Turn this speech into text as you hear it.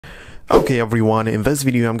Okay everyone, in this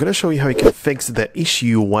video I'm going to show you how you can fix the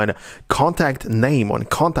issue when contact name on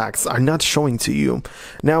contacts are not showing to you.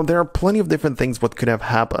 Now there are plenty of different things what could have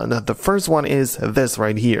happened. The first one is this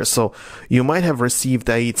right here. So you might have received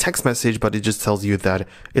a text message but it just tells you that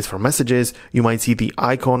it's for messages. You might see the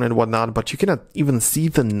icon and whatnot, but you cannot even see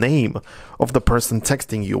the name of the person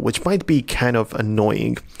texting you, which might be kind of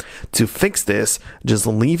annoying. To fix this, just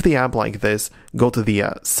leave the app like this, go to the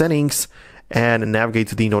settings, and navigate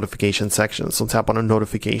to the notification section. So tap on the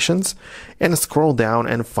notifications and scroll down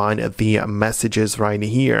and find the messages right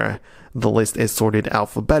here. The list is sorted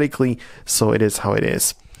alphabetically, so it is how it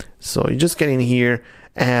is. So you just get in here,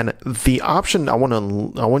 and the option I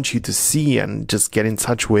want you to see and just get in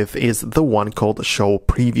touch with is the one called Show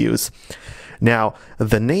Previews. Now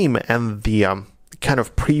the name and the kind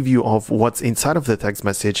of preview of what's inside of the text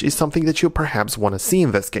message is something that you perhaps want to see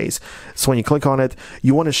in this case. So when you click on it,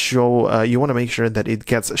 you want to make sure that it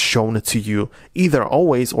gets shown to you either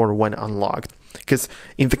always or when unlocked. Because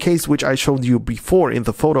in the case which I showed you before in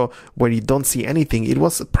the photo where you don't see anything, it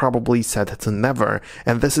was probably set to never,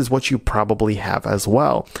 and this is what you probably have as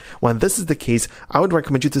well. When this is the case, I would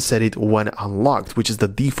recommend you to set it when unlocked, which is the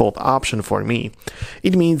default option for me.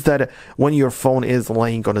 It means that when your phone is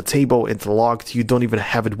laying on a table, it's locked, you don't even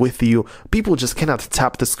have it with you, people just cannot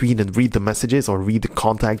tap the screen and read the messages or read the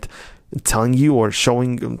contact telling you or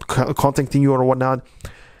showing, contacting you or whatnot.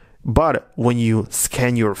 But when you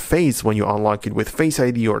scan your face, when you unlock it with Face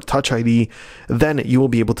ID or Touch ID, then you will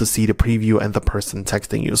be able to see the preview and the person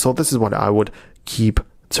texting you. So this is what I would keep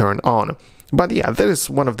turned on. But yeah, that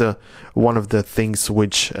is one of the things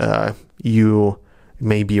which you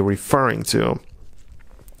may be referring to.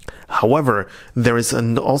 However, there is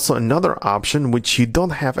also another option which you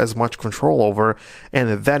don't have as much control over,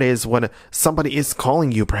 and that is when somebody is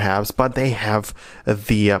calling you perhaps, but they have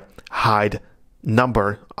the hide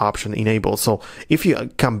number option enabled. So if you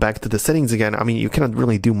come back to the settings again, I mean, you cannot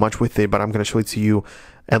really do much with it, but I'm going to show it to you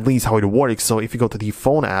at least how it works. So if you go to the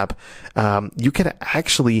phone app, you can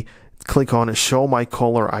actually click on Show My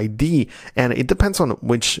Caller ID, and it depends on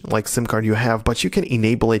which SIM card you have, but you can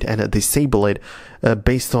enable it and disable it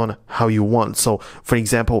based on how you want. So for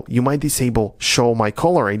example, you might disable Show My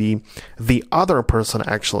Caller ID. The other person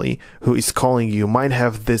actually who is calling you might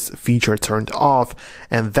have this feature turned off,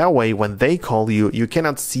 and that way when they call you, you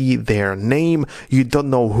cannot see their name, you don't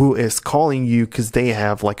know who is calling you because they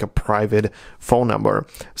have like a private phone number.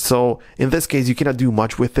 So in this case, you cannot do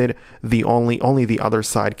much with it. Only the other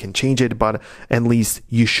side can change it, but at least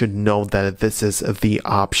you should know that this is the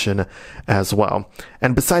option as well.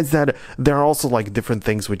 And besides that, there are also different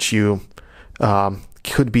things which you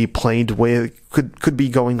could be played with, could be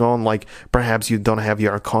going on, like perhaps you don't have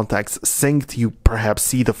your contacts synced, you perhaps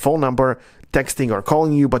see the phone number texting or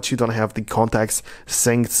calling you, but you don't have the contacts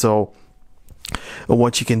synced. So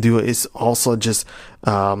what you can do is also just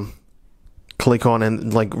click on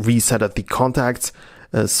and reset at the contacts.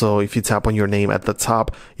 So if you tap on your name at the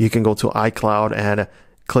top, you can go to iCloud and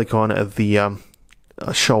click on the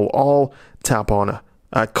show all, tap on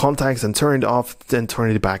contacts and turn it off, then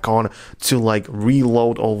turn it back on to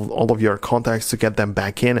reload all of your contacts to get them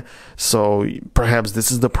back in. So perhaps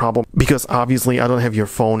this is the problem, because obviously I don't have your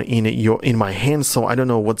phone in my hand, so I don't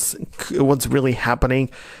know what's really happening.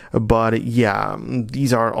 But yeah,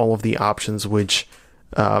 these are all of the options which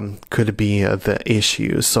could be the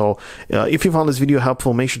issue. So if you found this video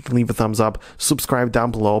helpful, make sure to leave a thumbs up, subscribe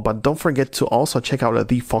down below, but don't forget to also check out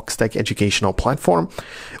the Foxtecc educational platform,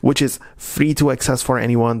 which is free to access for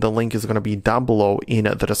anyone. The link is going to be down below in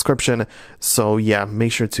the description. So yeah,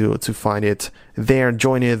 make sure to find it there,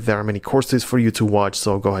 join it. There are many courses for you to watch,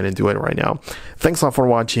 so go ahead and do it right now. Thanks a lot for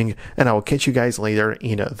watching, and I will catch you guys later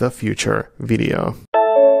in the future video.